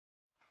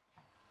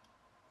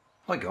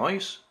Hi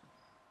guys,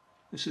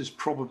 this is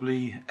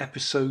probably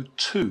episode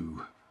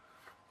 2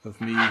 of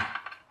me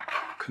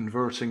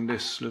converting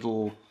this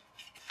little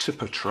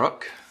tipper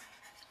truck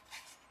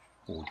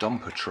or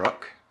dumper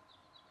truck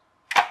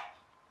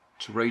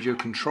to radio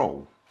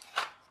control.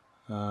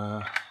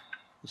 So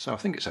I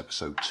think it's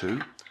episode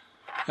 2.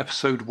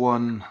 Episode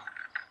 1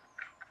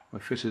 I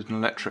fitted an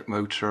electric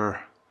motor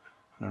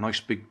and a nice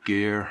big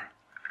gear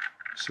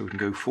so we can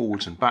go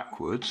forwards and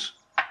backwards.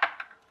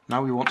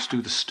 Now we want to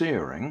do the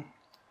steering.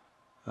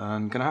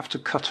 I'm going to have to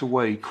cut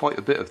away quite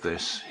a bit of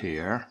this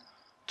here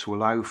to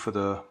allow for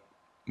the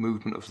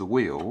movement of the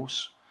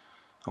wheels,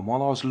 and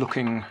while I was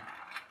looking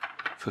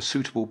for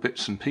suitable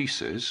bits and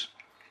pieces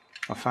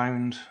I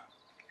found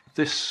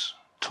this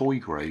toy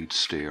grade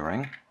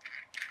steering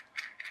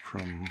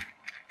from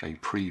a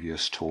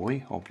previous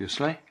toy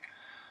obviously,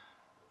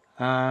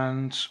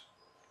 and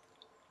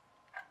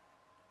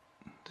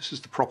this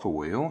is the proper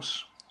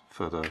wheels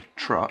for the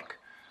truck.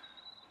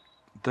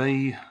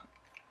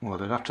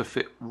 They'd have to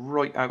fit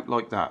right out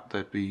like that.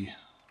 They'd be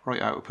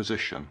right out of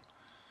position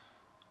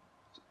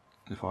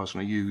if I was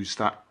going to use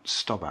that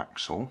stub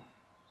axle.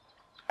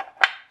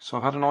 So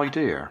I've had an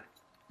idea.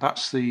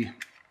 That's the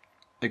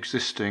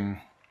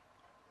existing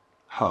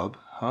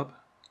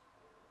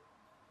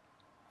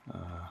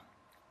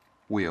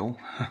wheel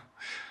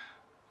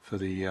for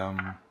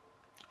the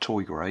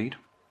toy grade.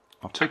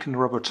 I've taken the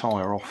rubber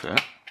tyre off it,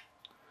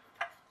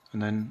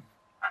 and then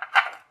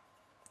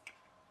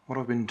what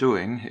I've been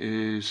doing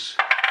is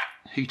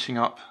heating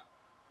up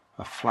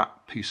a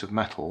flat piece of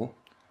metal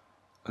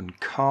and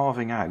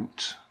carving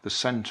out the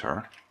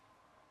centre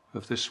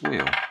of this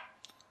wheel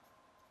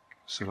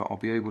so that I'll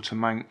be able to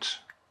mount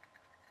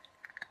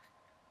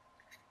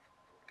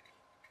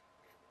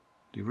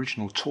the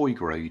original toy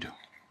grade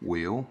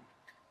wheel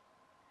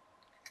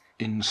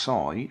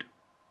inside,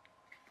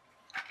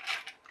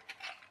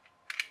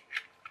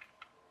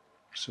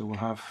 so we'll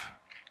have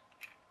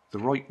the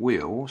right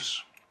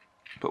wheels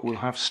but we'll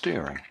have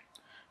steering.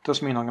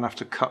 Does mean I'm going to have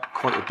to cut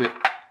quite a bit,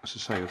 as I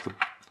say, of the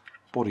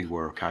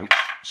bodywork out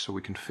so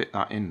we can fit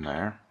that in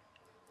there,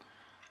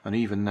 and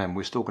even then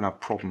we're still going to have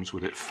problems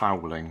with it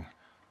fouling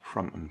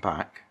front and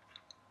back,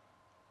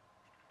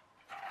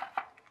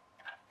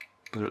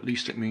 but at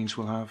least it means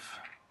we'll have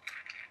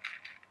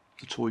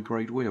the toy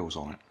grade wheels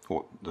on it,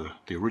 or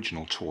the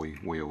original toy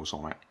wheels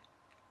on it,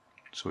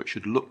 so it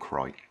should look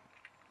right.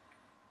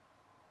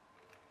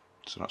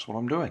 So that's what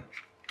I'm doing.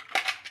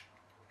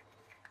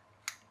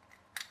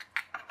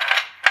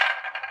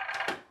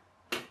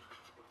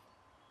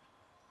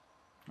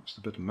 That's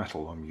the bit of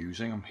metal I'm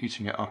using. I'm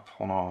heating it up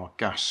on our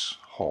gas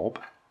hob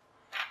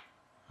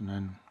and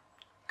then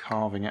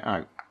carving it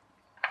out.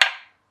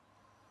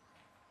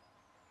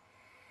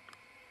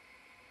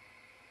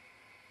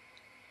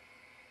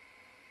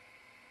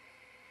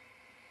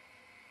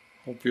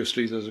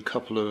 Obviously there's a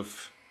couple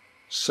of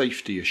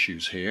safety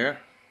issues here.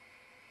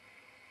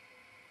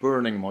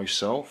 Burning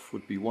myself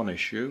would be one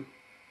issue,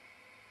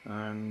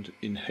 and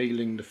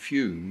inhaling the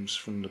fumes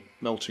from the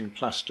melting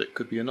plastic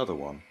could be another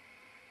one.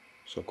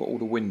 So I've got all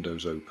the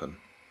windows open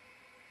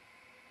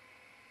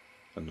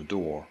and the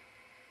door.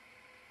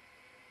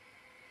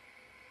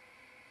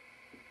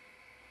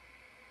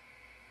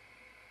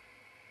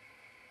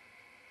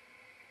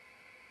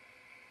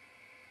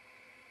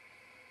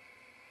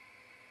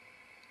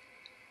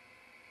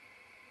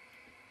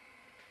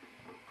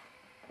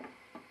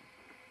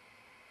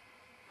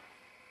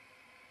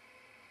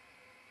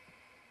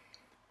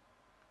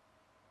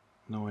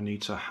 Now I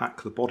need to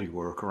hack the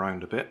bodywork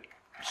around a bit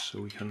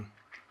so we can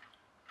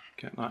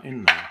get that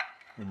in there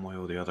one way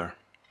or the other.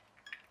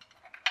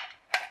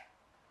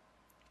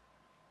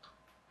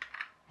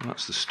 And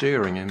that's the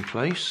steering in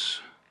place.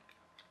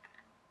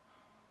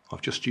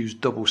 I've just used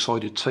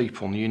double-sided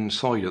tape on the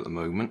inside at the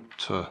moment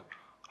to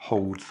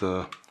hold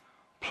the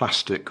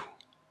plastic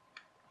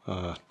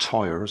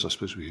tyres, I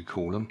suppose we could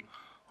call them,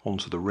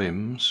 onto the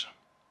rims.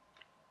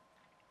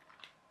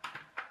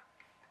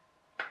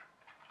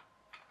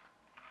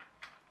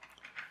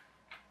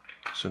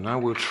 So now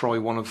we'll try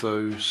one of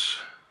those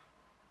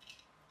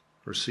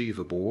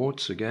receiver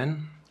boards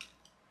again.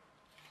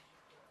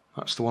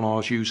 That's the one I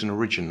was using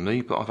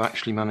originally, but I've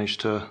actually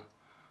managed to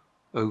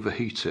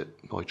overheat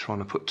it by trying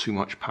to put too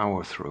much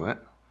power through it.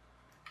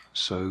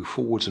 So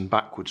forwards and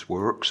backwards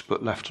works,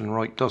 but left and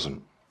right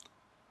doesn't.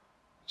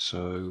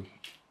 So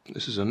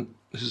this is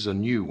a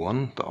new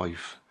one that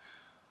I've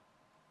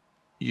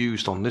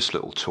used on this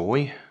little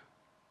toy.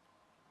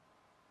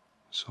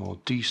 So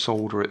I'll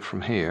desolder it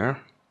from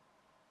here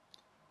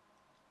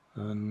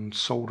and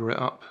solder it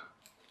up.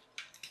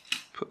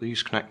 Put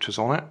these connectors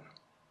on it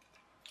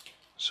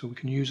so we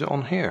can use it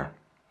on here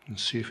and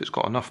see if it's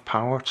got enough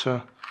power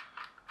to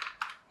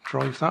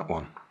drive that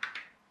one.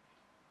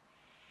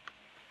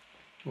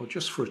 Well,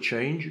 just for a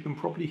change, you can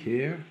probably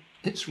hear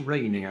it's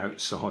raining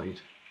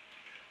outside.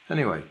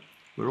 Anyway,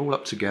 we're all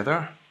up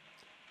together,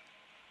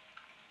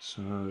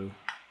 so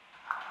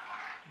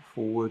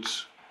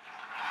forwards,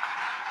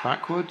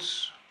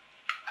 backwards,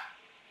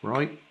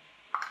 right,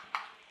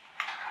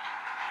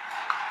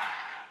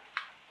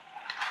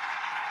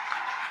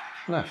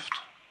 left.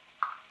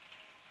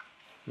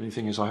 The only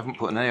thing is I haven't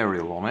put an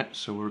aerial on it,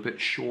 so we're a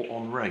bit short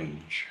on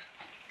range.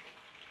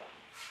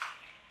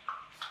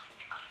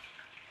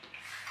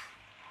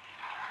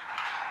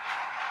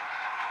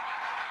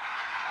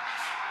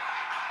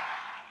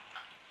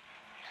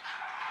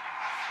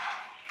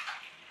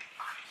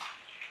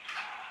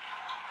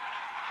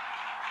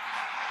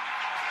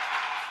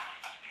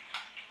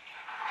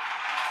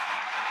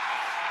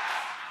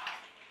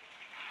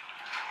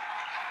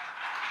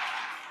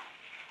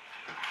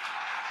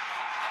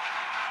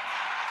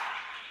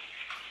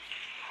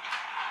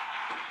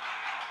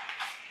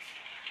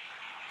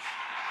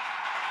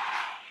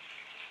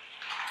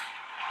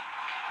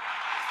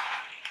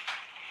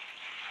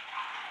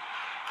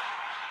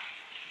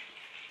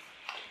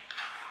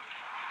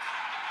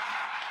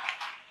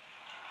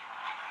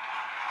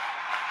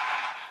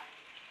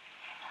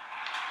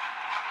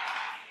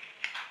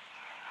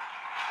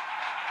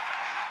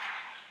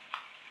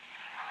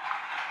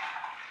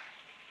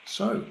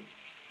 So,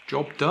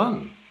 job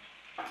done.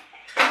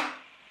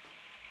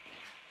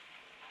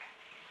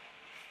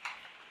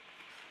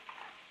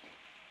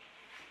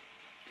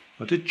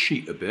 I did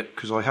cheat a bit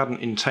because I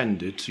hadn't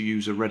intended to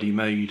use a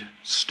ready-made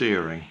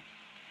steering.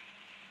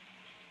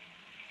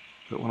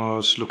 But when I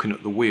was looking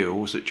at the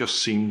wheels, it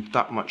just seemed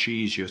that much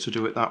easier to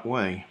do it that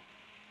way.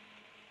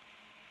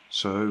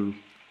 So,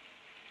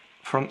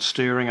 front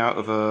steering out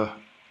of a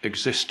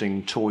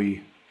existing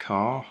toy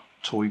car,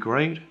 toy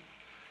grade.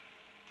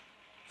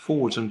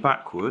 Forwards and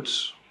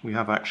backwards, we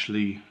have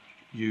actually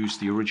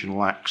used the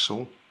original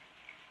axle,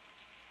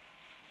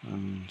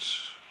 and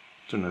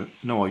don't know,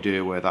 no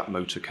idea where that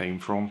motor came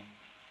from,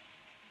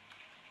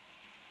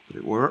 but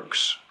it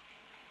works.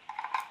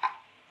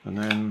 And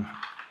then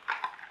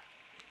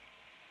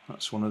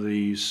that's one of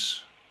these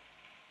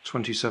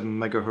 27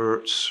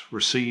 megahertz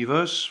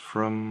receivers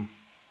from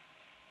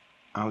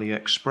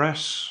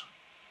AliExpress,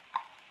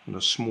 and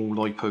a small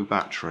LiPo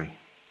battery.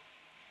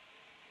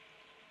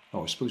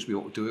 Oh, I suppose we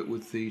ought to do it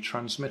with the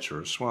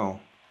transmitter as well.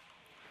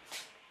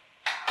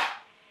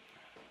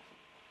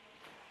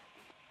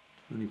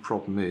 The only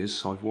problem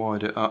is I've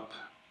wired it up,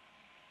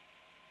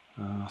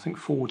 I think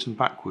forwards and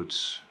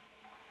backwards.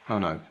 Oh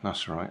no,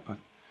 that's right.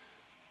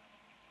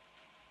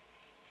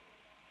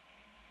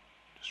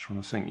 Just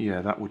trying to think.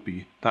 Yeah,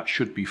 that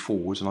should be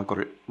forwards, and I got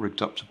it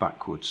rigged up to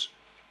backwards.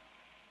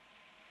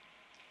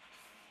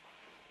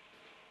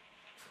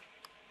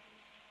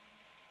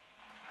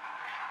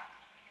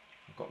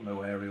 Got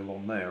no aerial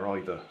on there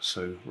either,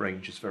 so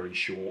range is very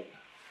short.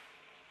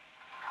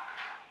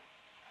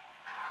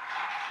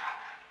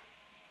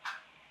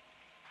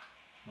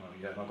 Oh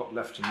yeah, and I got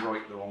left and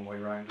right the wrong way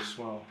round as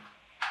well.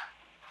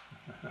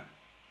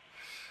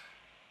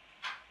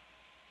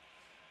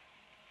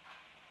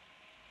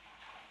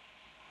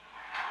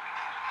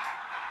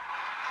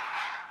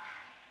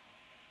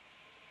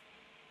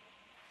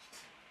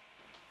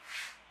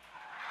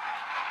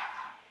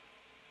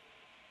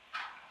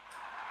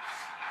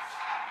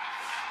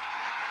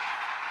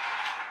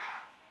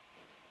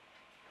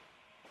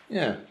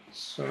 Yeah,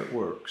 so it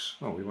works.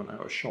 Oh, we went out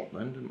of shot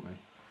then, didn't we?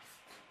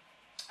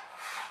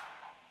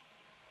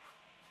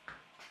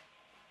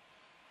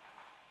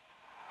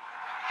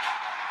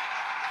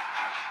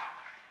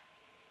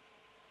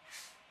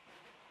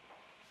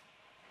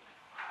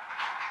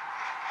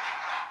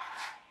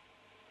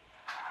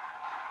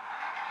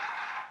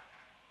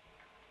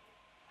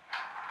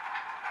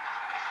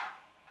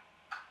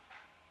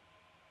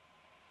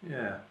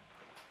 Yeah,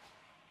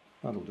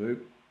 that'll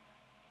do.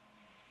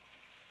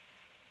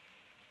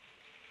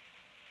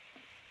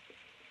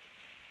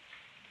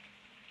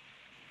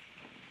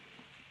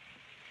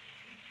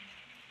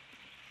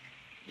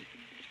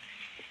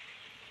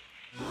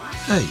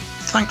 Hey,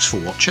 thanks for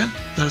watching.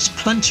 There's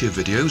plenty of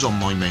videos on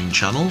my main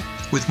channel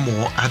with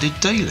more added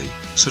daily,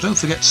 so don't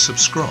forget to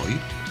subscribe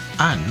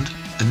and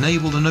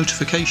enable the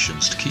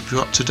notifications to keep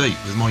you up to date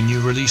with my new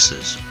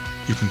releases.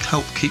 You can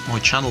help keep my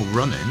channel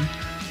running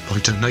by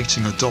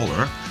donating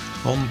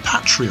 $1 on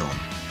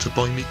Patreon to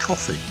buy me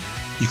coffee.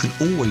 You can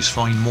always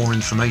find more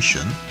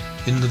information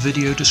in the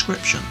video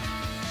description.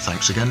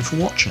 Thanks again for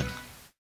watching.